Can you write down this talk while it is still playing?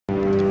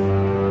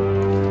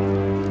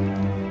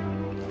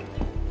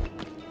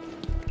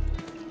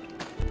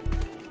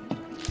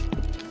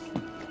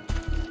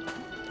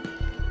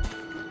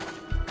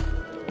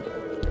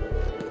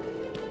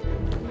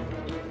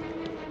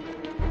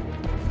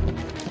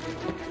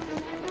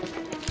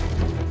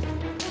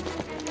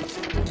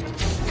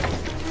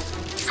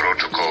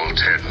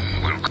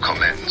10 will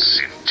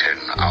commence in 10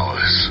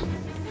 hours.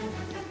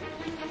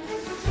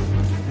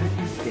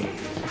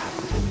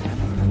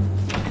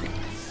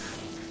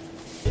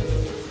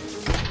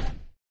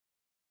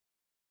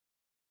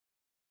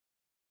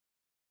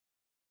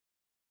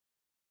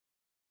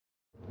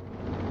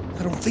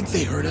 I don't think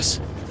they heard us.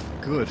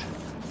 Good.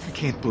 I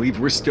can't believe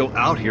we're still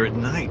out here at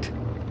night.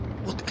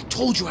 Look, I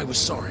told you I was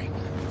sorry.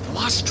 I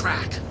lost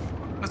track.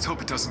 Let's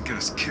hope it doesn't get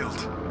us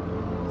killed.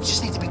 We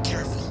just need to be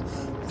careful.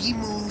 We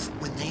move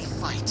when they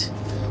fight.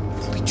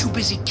 They'll be too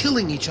busy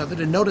killing each other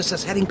to notice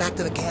us heading back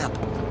to the camp.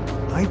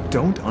 I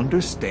don't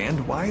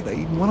understand why they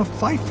even want to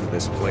fight for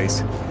this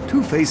place.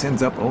 Two-Face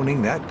ends up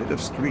owning that bit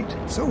of street.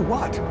 So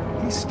what?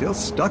 He's still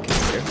stuck in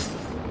there.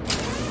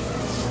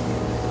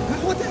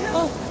 What the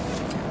hell?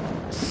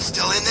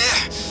 Still in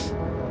there?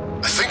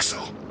 I think so.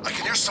 I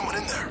can hear someone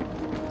in there.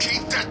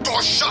 Keep that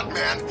door shut,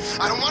 man!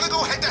 I don't want to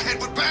go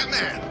head-to-head with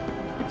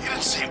Batman! You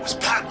didn't say it was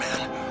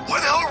Batman. Why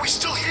the hell are we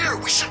still here?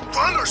 We should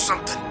run or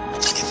something. You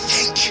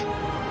think?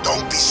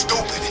 Don't be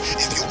stupid.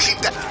 If you keep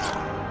that...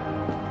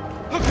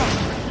 Look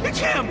out! It's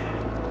him!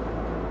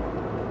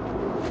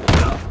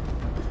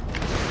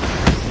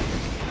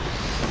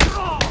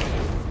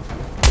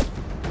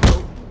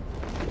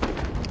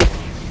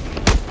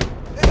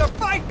 There's a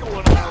fight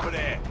going on over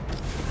there!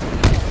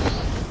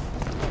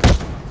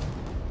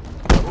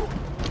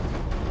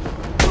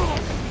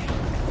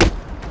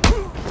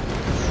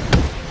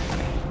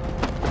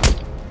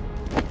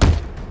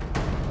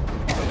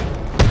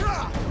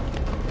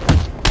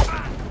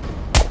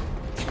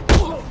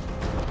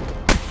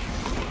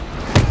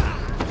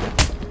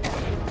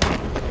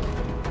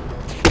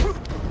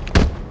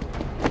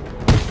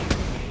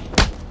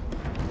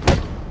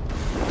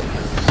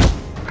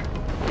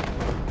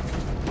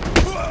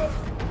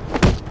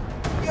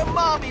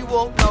 Mommy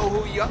won't know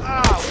who you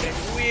are when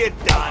we're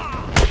done.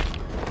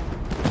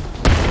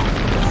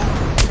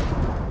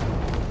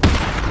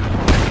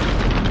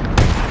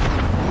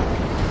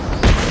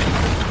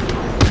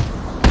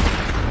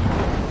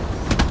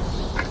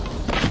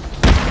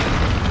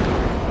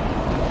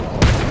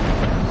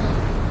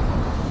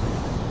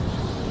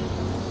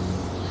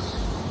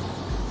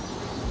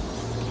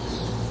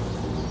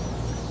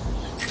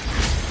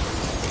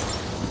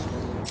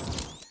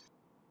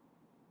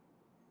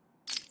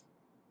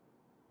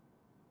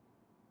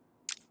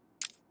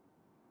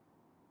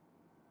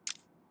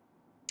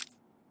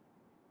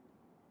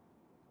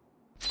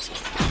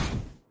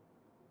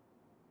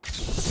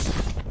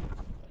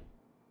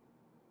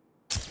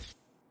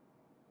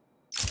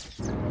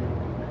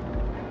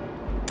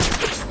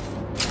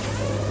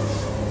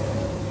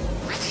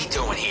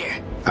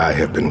 I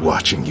have been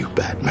watching you,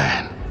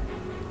 Batman,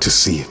 to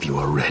see if you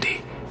are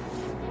ready.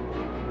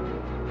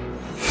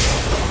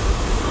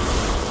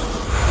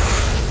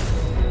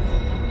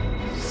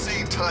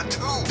 Saved her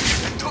too,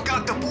 and took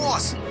out the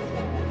boss.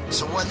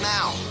 So what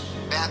now?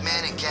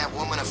 Batman and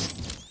Catwoman are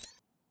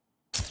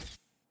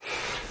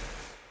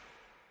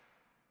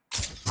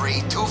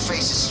free,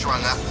 Two-Face is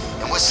strung up,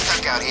 and we're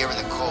stuck out here in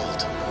the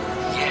cold.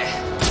 Yeah,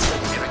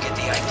 ever get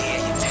the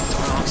idea you picked the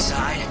wrong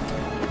side?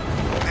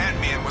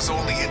 Batman was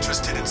only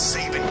interested in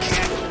saving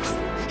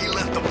Catwoman. He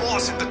left the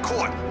boss in the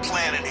court,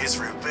 planning his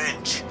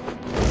revenge.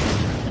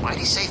 Why'd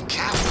he save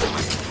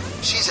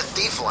Catwoman? She's a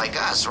thief like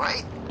us,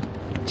 right?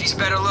 She's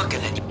better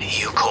looking than you.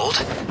 You cold?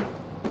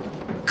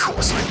 Of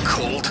course I'm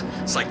cold.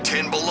 It's like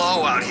 10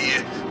 below out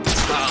here.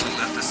 Mom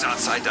left us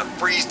outside to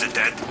freeze to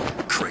death.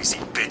 Crazy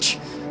bitch.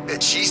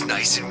 And she's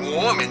nice and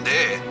warm in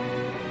there.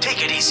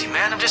 Take it easy,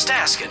 man. I'm just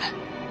asking.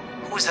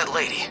 Who was that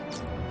lady?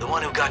 The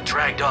one who got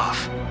dragged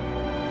off?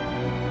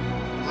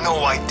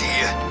 No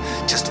idea.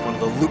 Just one of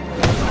the loot.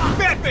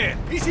 Batman!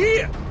 He's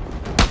here!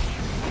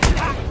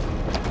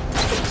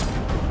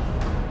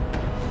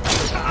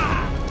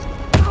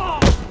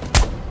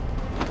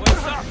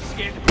 What's up?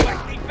 Scared to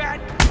fight me,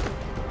 Bat?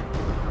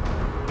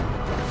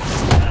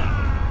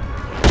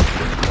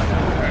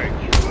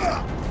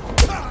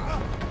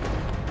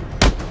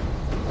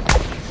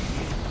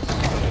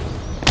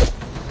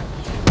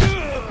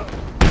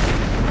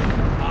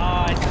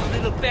 Oh, it's a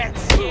little bat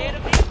scared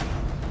of me.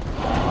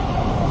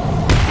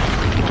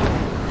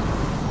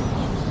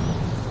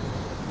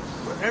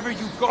 Wherever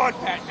you gone,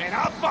 Batman,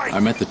 I'll fight!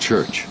 I'm at the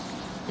church.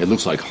 It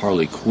looks like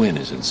Harley Quinn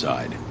is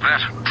inside.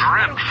 That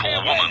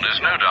dreadful woman is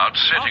no doubt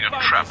setting a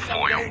trap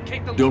for you.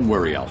 Don't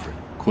worry, Alfred.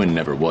 Quinn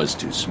never was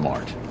too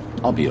smart.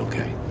 I'll be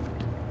okay.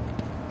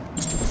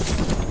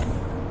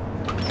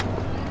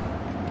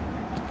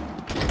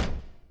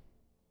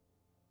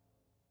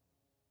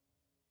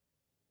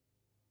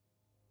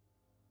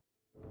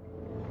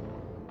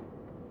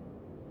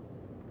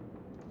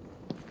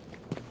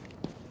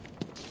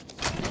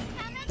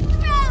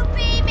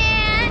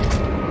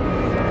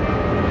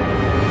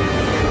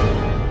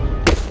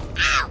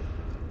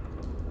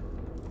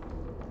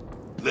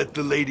 Let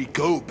the lady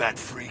go, Bat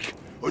Freak,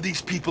 or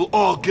these people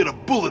all get a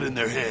bullet in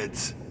their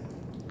heads.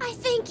 I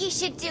think you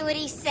should do what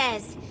he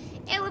says.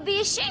 It would be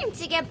a shame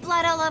to get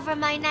blood all over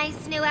my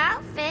nice new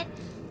outfit.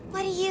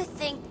 What do you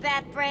think,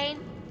 Bat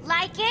Brain?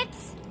 Like it?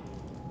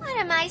 What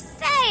am I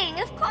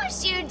saying? Of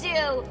course you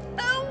do.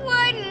 Who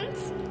wouldn't?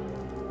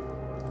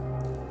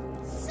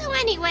 So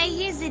anyway,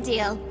 here's the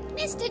deal.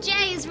 Mr.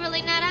 J is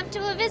really not up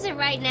to a visit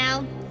right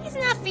now. He's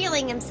not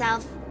feeling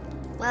himself.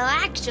 Well,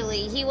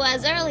 actually, he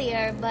was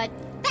earlier, but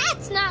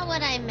that's not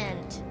what I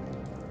meant.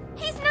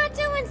 He's not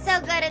doing so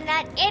good, and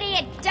that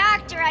idiot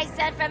doctor I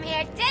sent from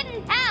here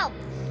didn't help.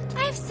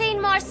 I've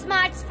seen more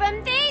smarts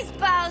from these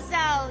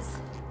bozos.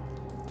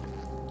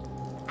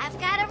 I've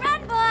gotta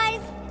run,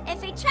 boys.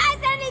 If he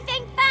tries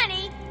anything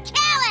funny,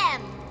 kill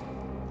him!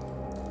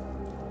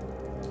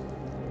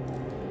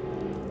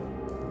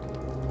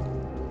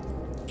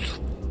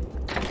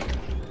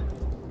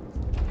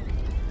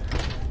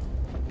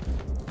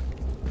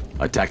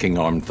 Attacking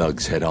armed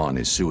thugs head-on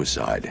is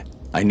suicide.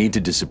 I need to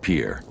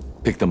disappear.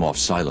 Pick them off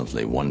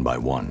silently, one by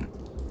one.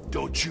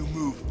 Don't you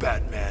move,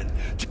 Batman.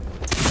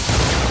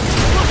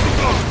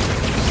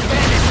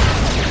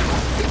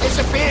 He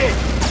disappeared!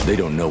 They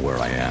don't know where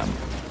I am.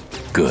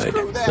 Good.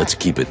 Let's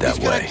keep it that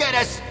way.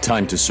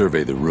 Time to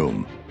survey the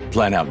room.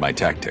 Plan out my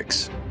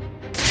tactics.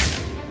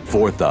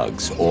 4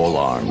 thugs, all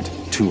armed.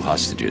 2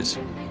 hostages.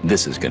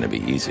 This is gonna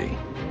be easy.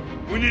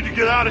 We need to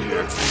get out of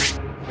here.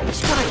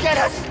 He's gonna get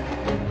us!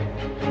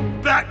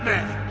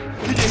 Batman!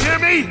 Can you hear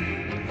me?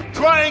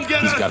 Try and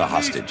get us! He's got a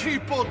hostage.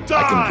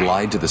 I can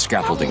glide to the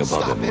scaffolding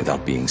above him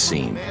without being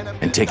seen,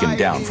 and take him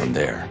down from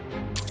there.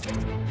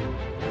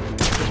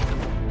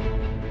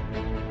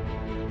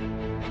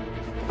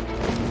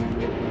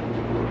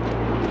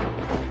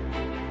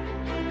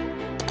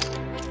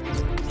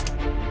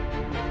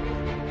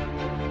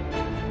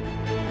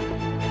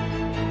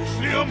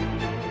 See him?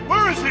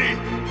 Where is he?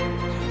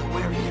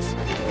 Where he is?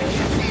 I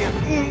can't see him.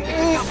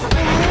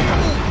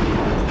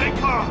 Stay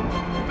calm.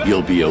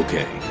 You'll be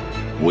okay.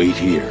 Wait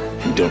here,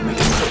 and don't make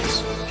a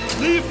noise.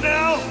 Leave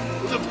now,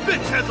 or the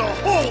bitch has a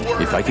whole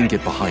world. If I can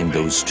get behind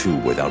those 2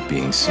 without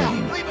being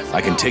seen,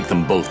 I can take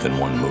them both in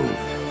one move.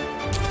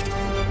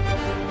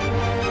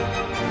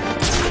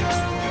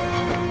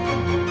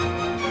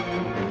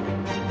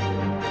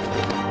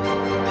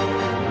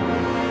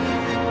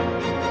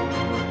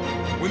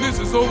 When this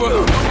is over,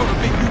 I'm gonna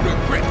make you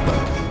regret.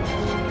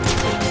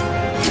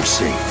 You're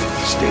safe.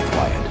 Stay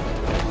quiet.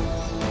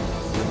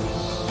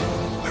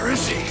 Where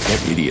is he?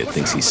 That idiot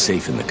thinks he's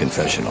safe in the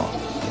confessional.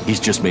 He's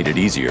just made it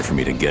easier for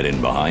me to get in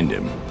behind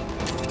him.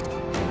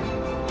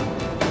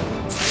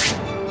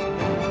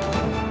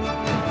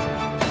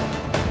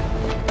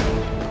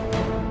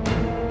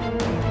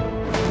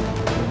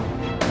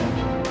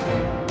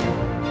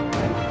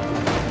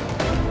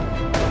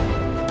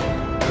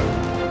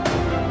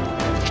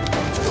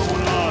 What's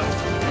going on?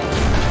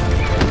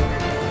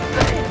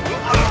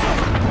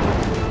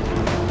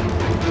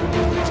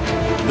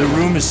 The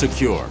room is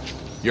secure.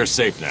 You're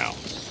safe now.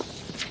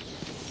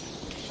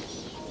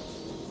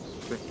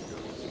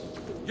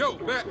 Yo,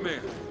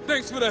 Batman,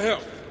 thanks for the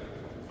help.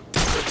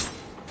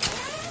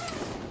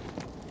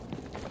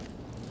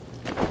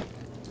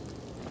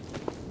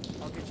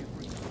 I'll get you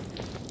free.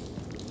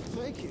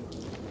 Thank you.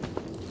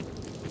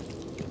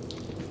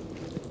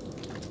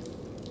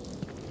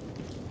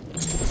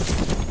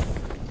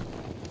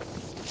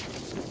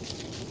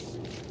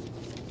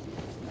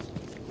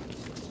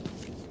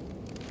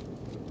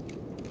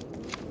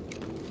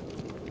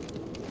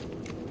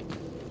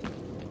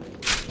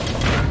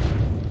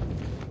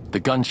 The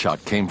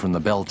gunshot came from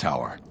the bell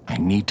tower. I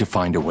need to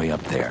find a way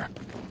up there.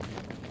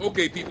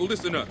 Okay, people,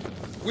 listen up.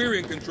 We're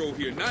in control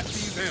here, not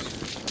these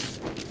animals.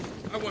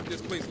 I want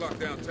this place locked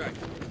down tight.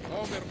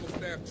 All medical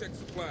staff check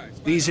supplies.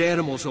 These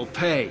animals will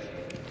pay.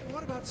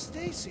 What about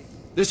Stacy?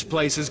 This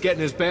place is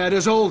getting as bad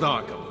as old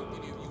Arkham.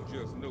 Many of you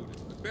just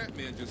noticed, but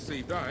Batman just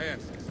saved our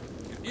asses.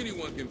 If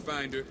anyone can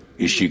find her...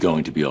 Is she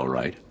going to be all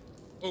right?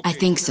 I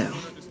think so.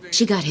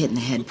 She got hit in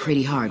the head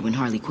pretty hard when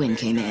Harley Quinn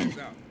came in.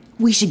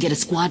 We should get a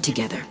squad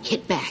together.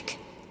 Hit back.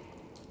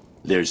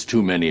 There's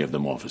too many of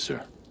them,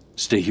 officer.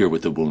 Stay here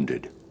with the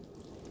wounded.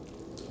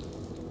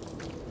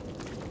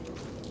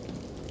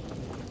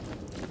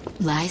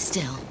 Lie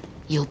still.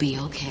 You'll be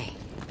okay.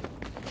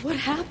 What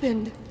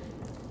happened?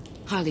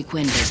 Harley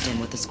Quinn burst in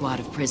with a squad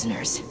of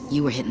prisoners.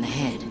 You were hit in the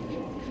head.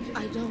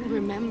 I don't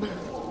remember.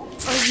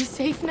 Are you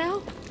safe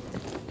now?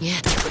 Yeah.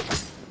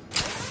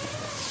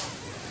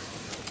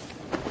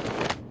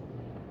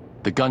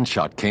 The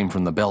gunshot came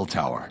from the bell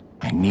tower.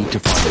 I need to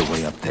find a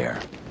way up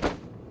there.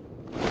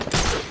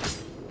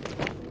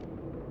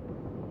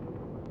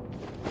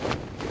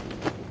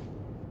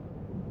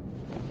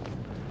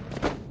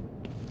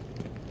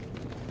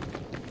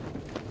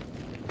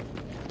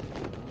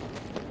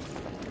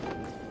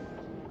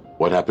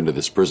 What happened to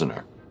this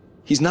prisoner?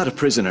 He's not a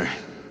prisoner.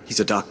 He's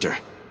a doctor.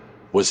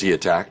 Was he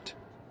attacked?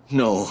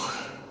 No.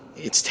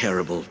 It's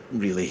terrible,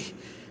 really.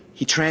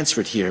 He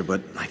transferred here,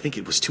 but I think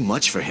it was too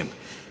much for him.